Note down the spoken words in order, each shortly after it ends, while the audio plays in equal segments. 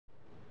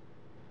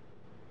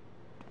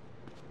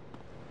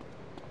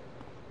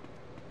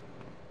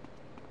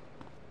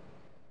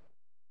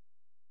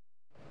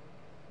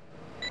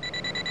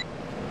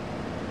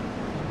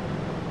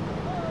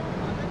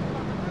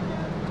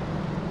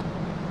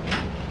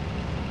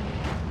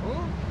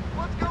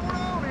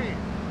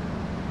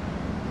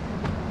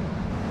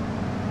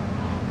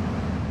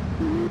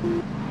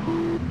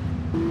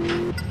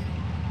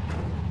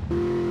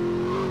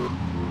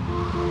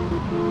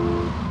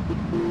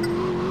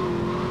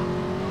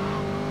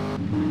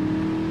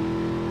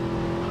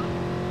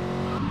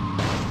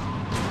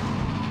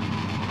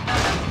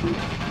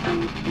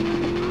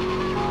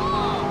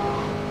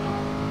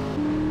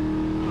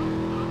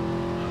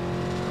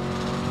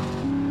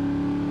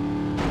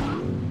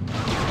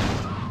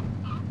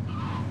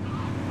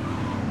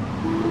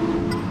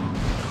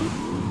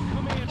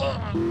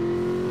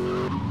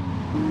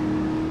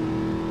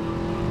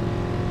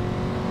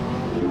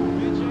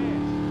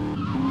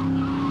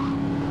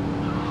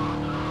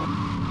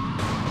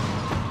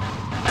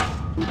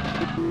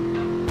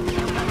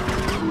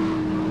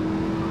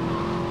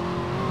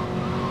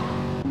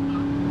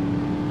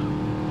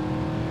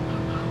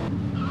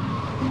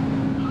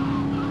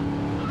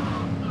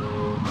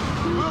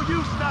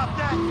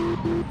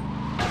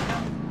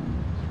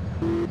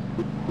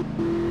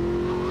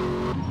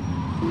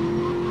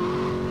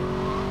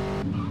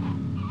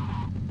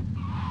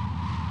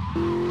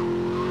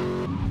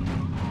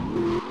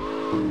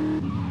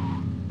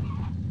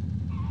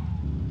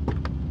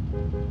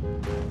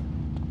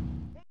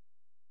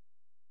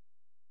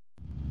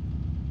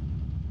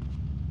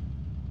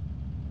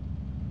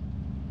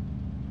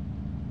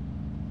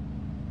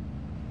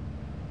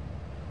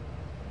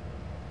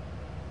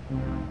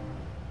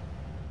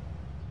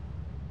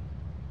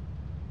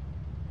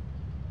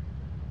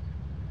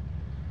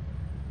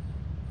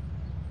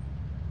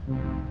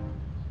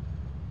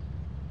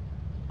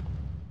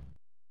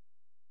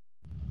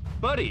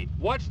Buddy,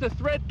 watch the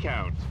thread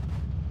count.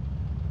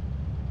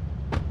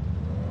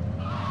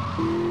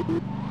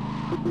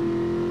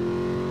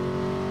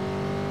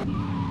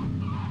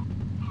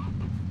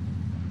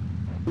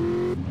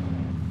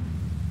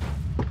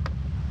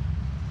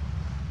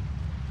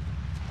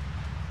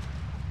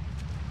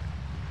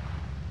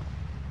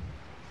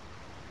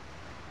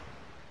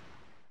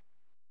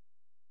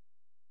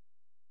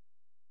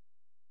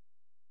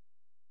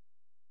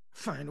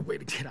 Find a way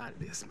to get out of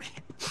this,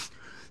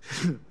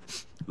 man.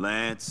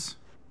 Lance,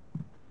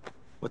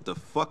 what the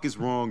fuck is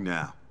wrong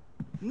now?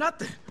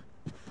 Nothing.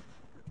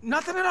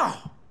 Nothing at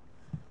all.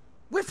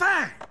 We're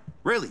fine.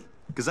 Really?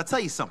 Because I tell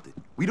you something,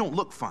 we don't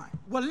look fine.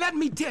 Well, let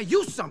me tell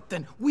you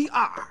something. We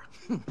are.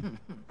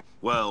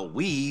 Well,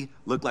 we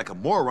look like a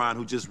moron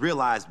who just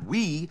realized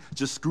we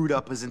just screwed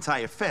up his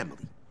entire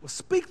family. Well,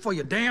 speak for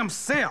your damn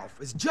self.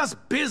 It's just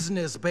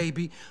business,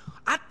 baby.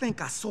 I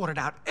think I sorted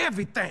out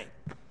everything.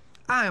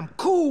 I am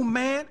cool,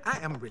 man. I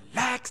am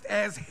relaxed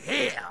as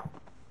hell.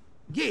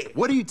 Yeah.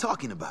 What are you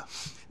talking about?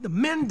 The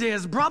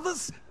Mendez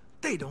brothers,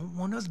 they don't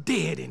want us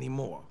dead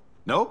anymore.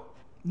 No?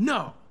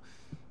 No.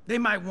 They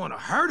might want to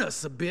hurt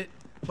us a bit,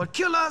 but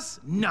kill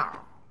us? No.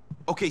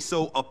 Okay,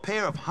 so a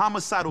pair of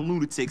homicidal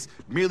lunatics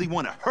merely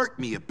want to hurt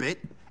me a bit,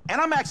 and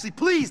I'm actually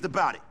pleased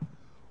about it.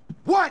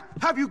 What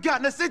have you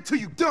gotten us into,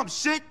 you dumb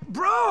shit?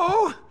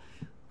 Bro,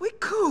 we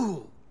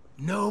cool.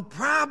 No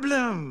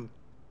problem.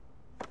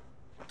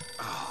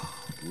 Oh,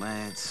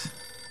 Lance.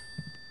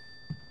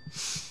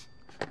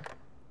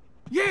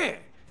 Yeah,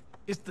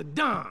 it's the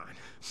Don.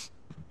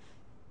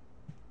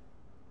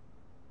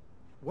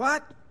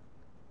 What?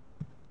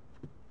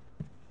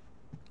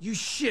 You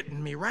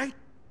shitting me, right?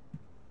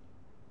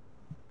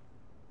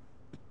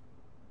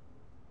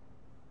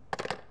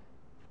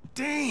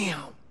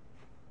 Damn.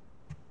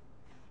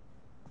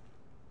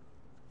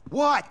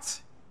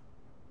 What?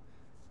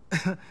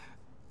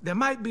 There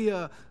might be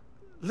a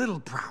little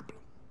problem.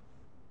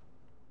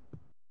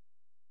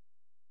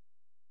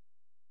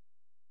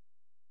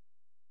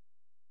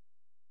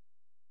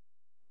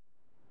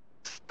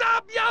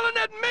 Stop yelling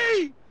at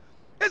me!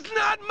 It's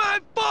not my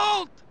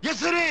fault!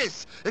 Yes, it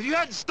is! If you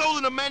hadn't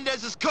stolen the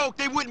Mendez's coke,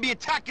 they wouldn't be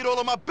attacking all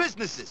of my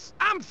businesses.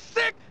 I'm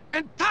sick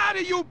and tired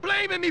of you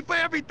blaming me for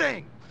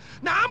everything.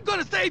 Now I'm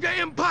gonna save your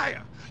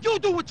empire. You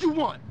do what you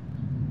want.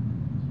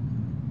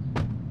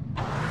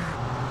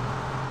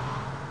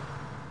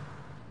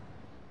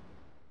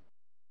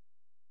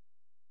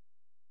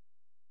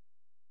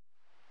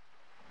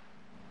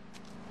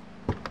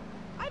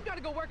 I've got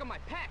to go work on my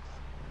pecs.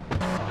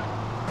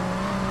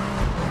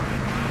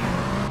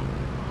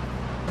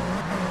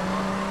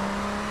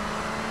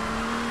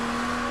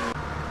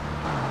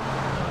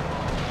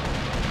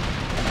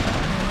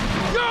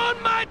 You're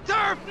on my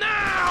turf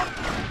now!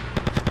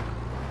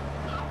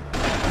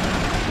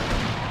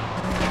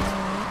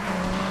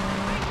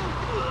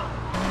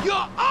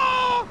 You're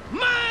all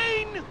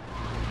mine!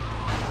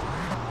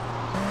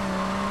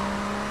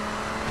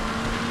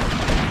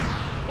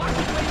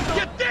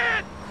 You're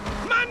dead!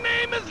 My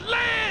name is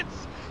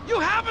Lance! You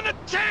haven't a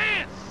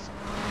chance!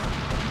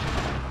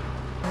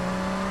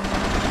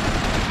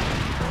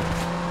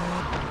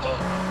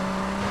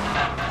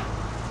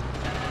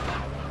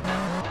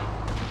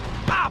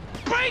 I'll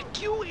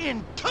break you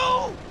in two!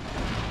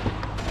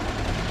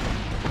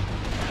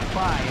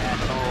 Bye,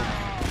 asshole.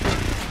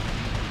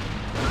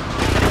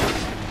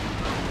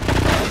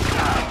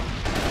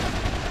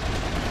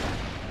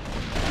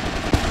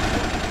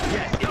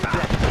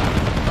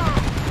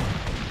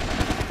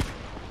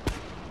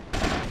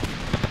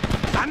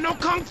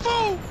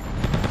 fool!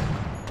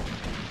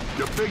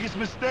 Your biggest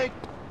mistake?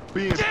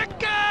 Being...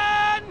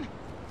 Chicken!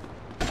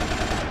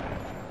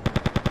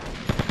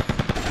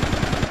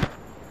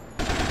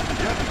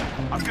 Yep,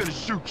 I'm gonna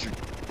shoot you.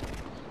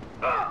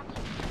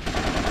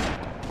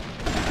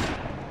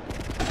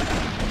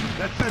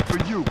 That's it for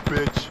you,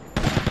 bitch.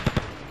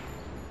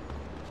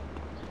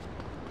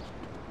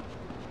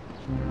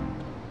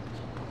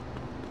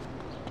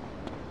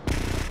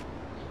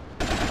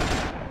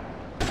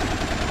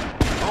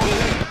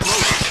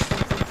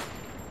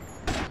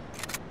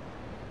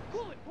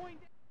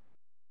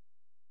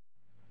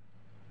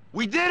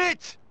 We did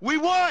it! We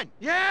won!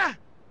 Yeah?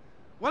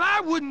 Well,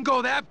 I wouldn't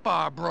go that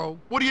far, bro.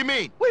 What do you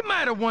mean? We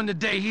might have won the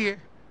day here,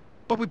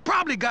 but we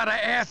probably got our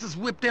asses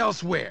whipped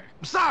elsewhere.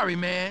 I'm sorry,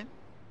 man.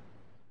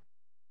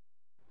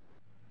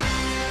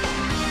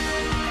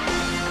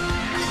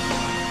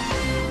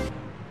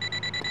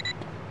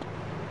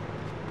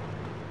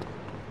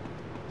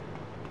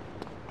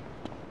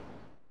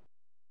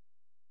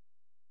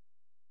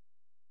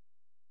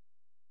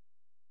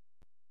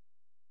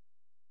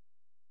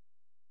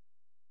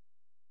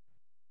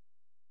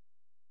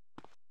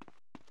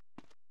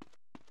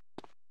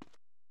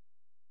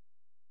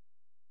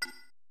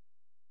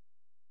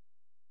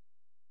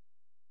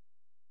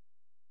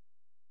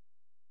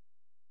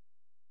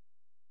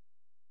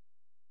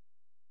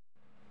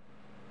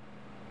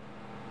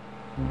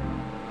 You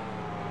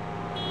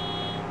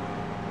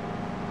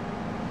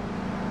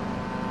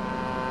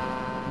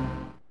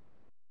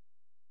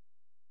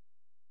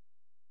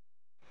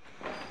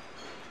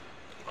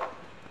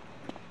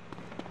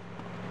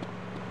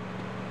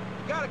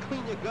gotta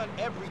clean your gun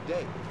every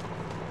day.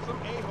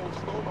 Some a-hole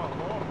stole my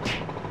lawn.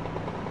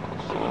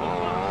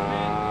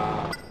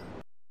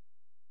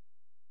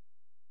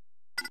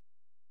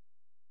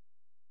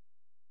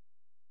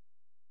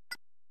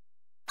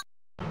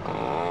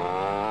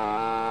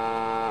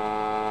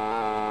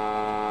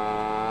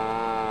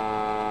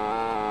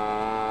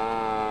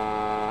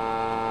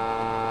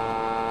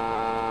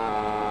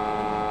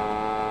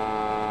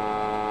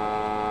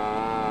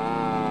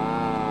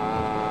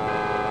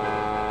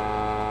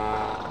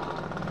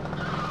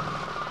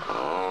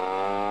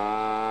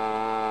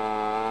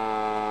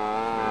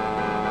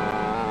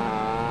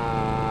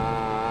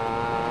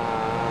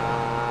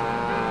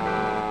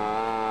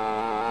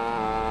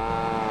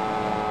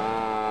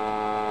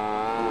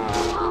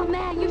 Oh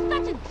man, you're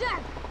such a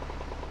jerk!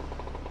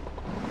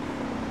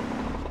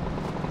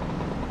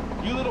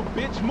 You little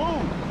bitch,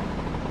 move!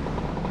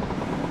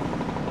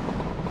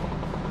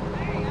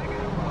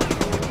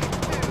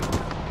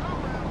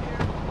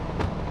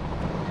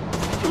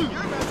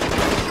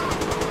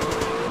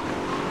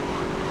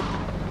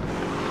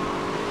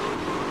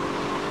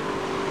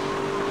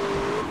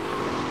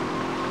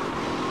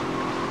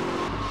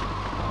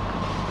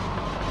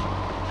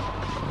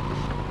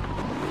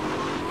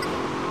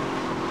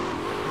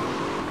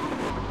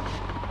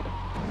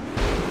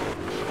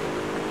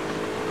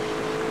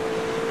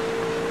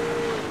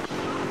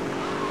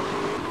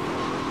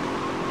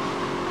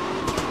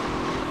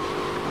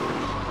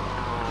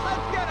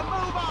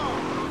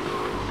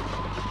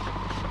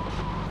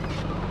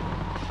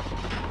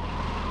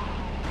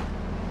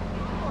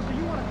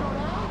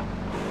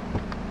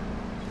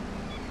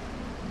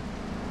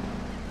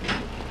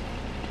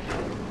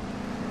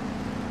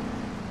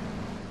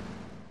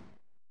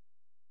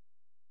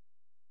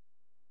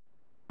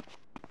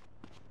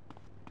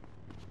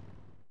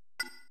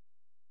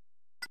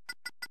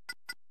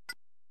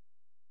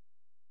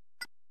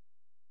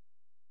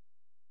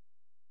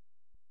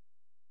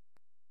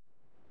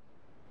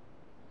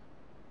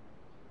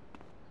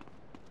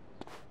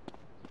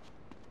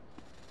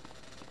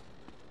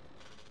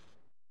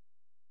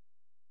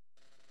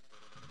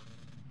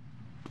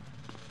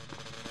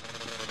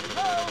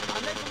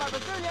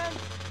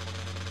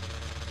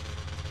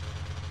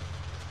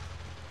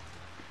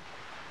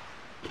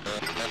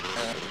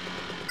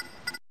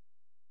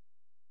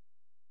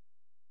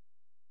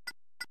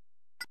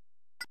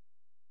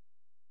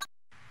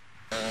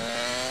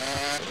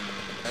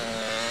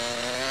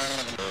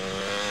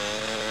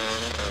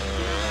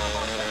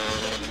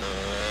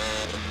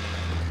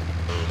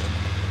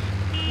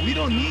 We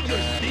don't need your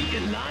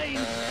stinking lines.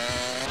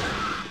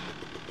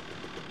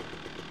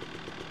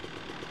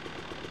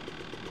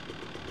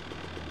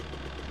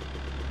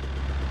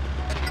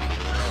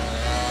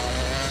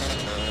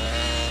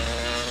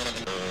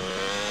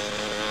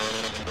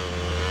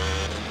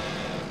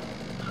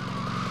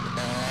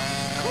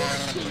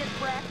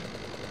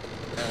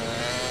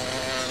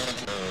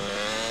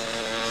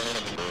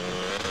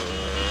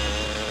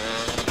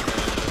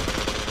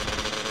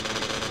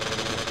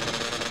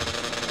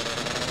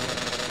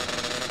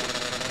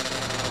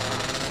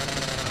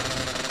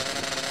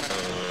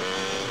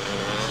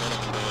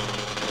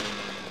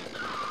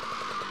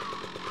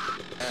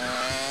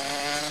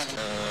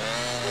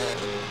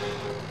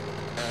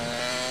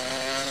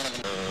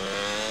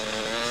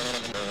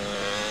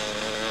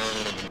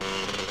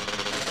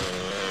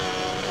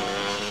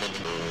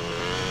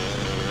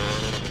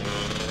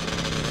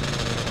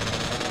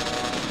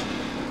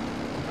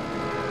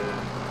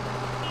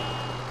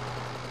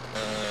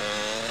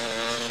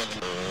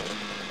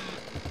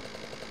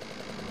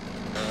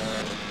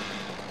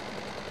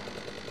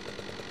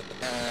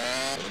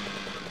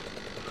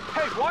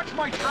 Hey, watch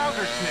my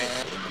trouser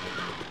snake!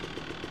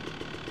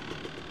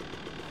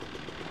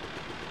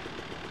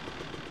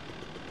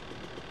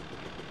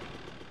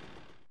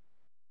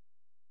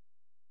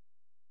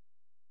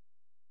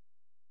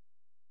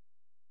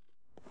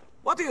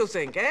 What do you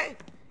think, eh?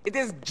 It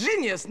is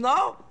genius,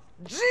 no?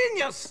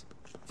 Genius!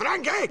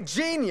 Frankie!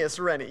 Genius,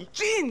 Rennie.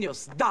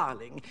 Genius,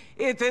 darling.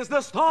 It is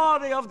the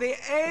story of the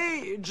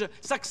age.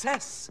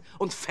 Success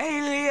and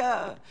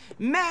failure.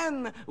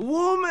 Man,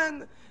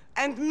 woman,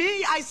 and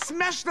me, I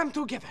smash them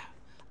together.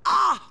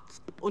 Art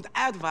and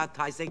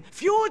advertising.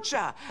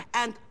 Future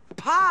and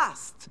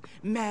past.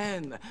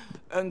 Man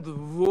and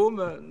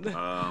woman.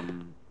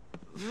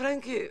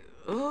 Frankie,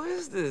 who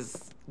is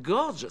this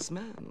gorgeous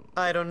man?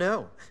 I don't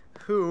know.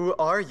 Who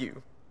are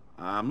you?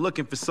 I'm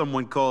looking for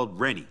someone called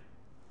Rennie.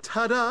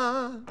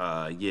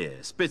 Ta-da!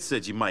 Yeah, Spitz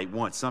said you might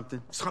want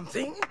something.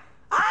 Something?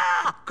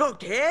 Ah,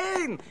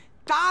 cocaine!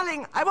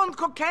 Darling, I want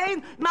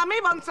cocaine. Mommy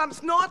wants some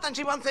snort and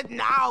she wants it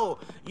now.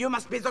 You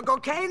must be the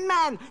cocaine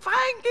man.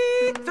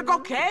 Frankie, the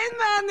cocaine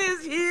man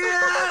is here.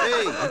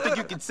 Hey, you think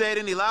you can say it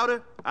any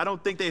louder? I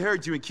don't think they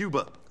heard you in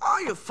Cuba. Oh,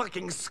 you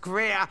fucking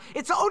square.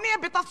 It's only a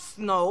bit of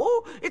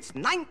snow. It's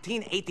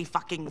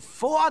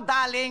 1984,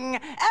 darling.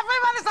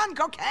 Everyone is on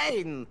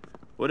cocaine.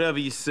 Whatever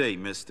you say,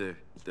 mister.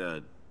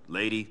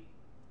 Lady.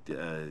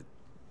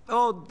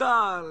 Oh,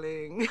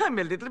 darling, I'm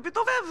a little bit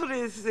of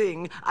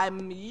everything.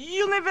 I'm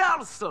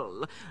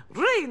universal.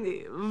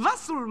 Rainy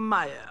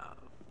Wasselmeyer.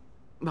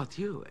 But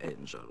you,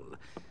 Angel,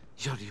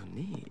 you're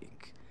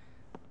unique.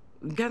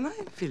 Can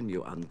I film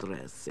you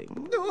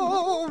undressing?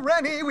 No,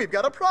 Rennie, we've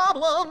got a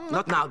problem.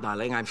 Not now,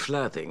 darling. I'm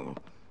flirting.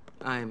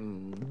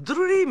 I'm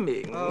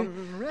dreaming.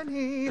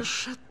 Rennie. A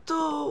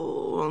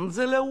chateau on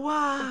the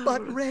Loire.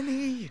 But,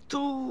 Rennie.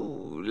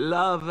 Two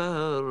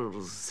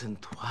lovers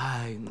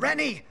entwined.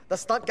 Rennie, the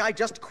stunt guy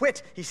just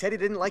quit. He said he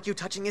didn't like you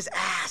touching his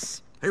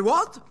ass. Hey,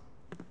 what?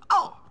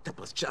 Oh, that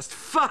was just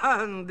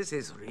fun. This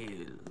is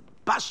real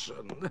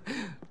passion.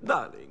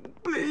 Darling,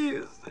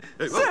 please,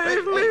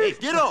 save me. Hey,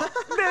 get off!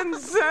 Then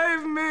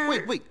save me.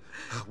 Wait.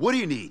 What do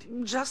you need?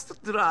 Just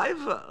a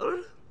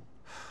driver.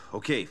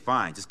 Okay,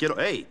 fine. Just get off.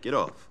 Hey, get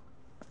off.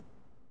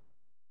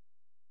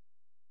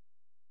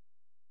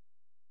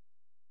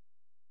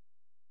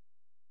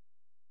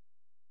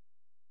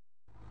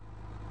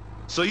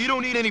 So you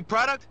don't need any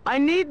product? I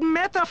need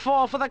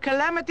metaphor for the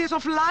calamities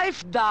of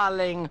life,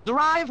 darling.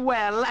 Drive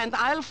well, and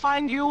I'll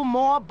find you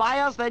more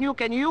buyers than you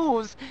can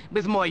use,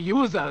 with more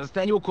users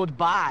than you could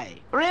buy.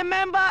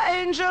 Remember,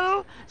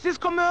 Angel, this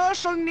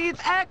commercial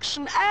needs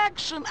action,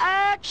 action,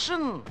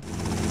 action.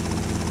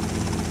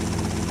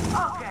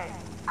 Okay,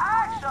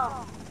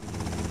 action.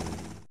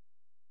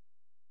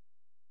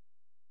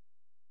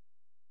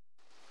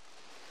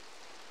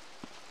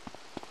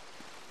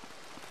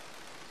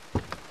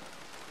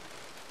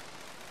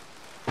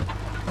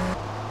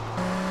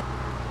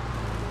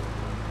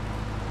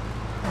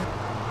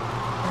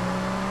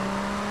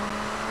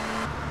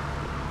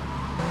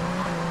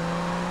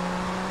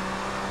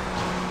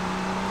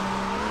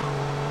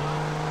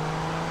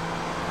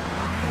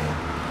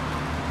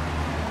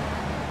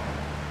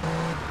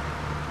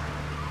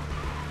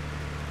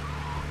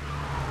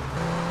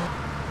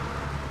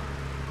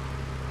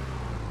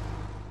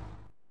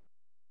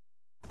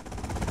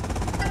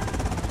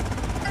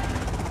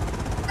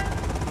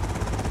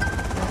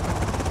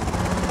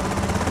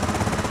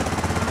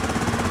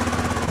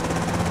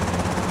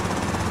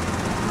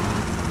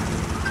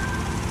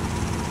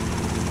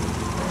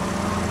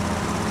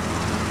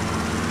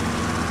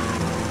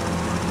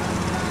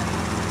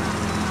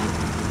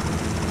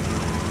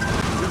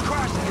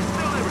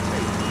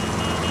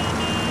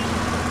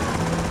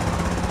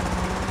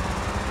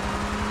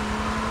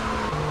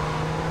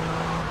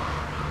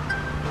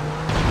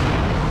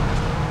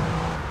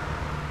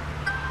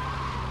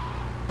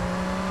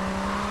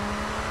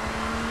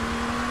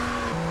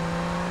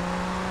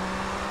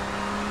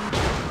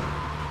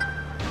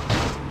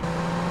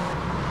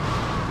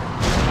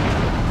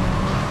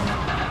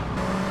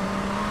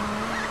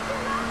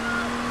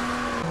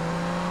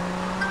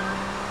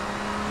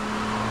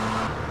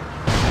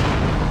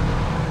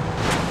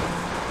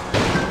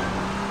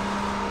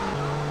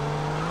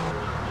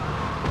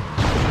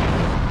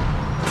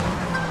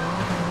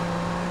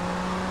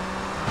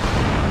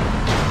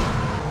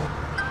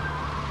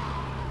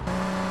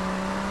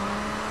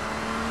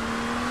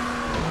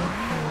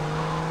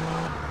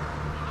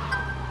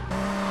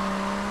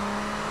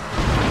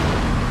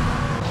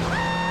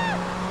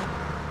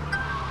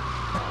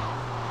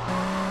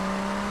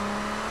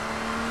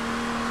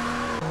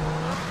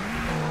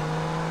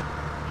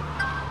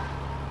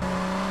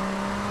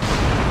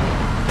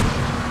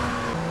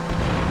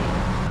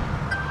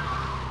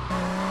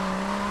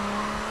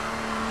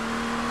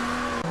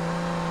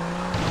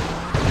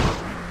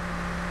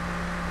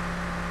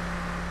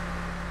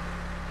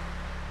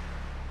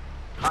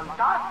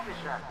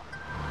 Fantastische.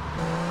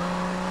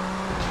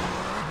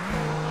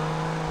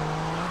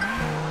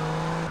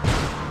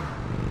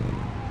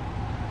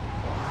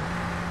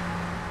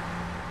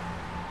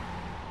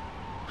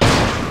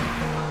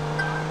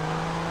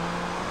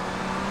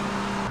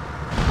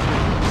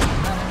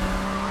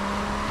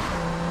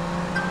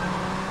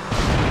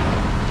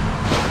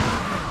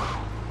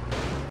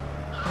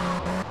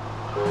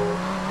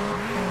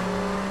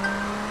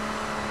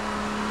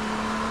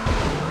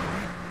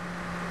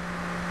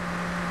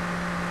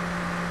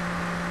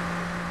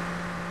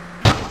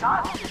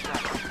 Nazi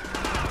sex.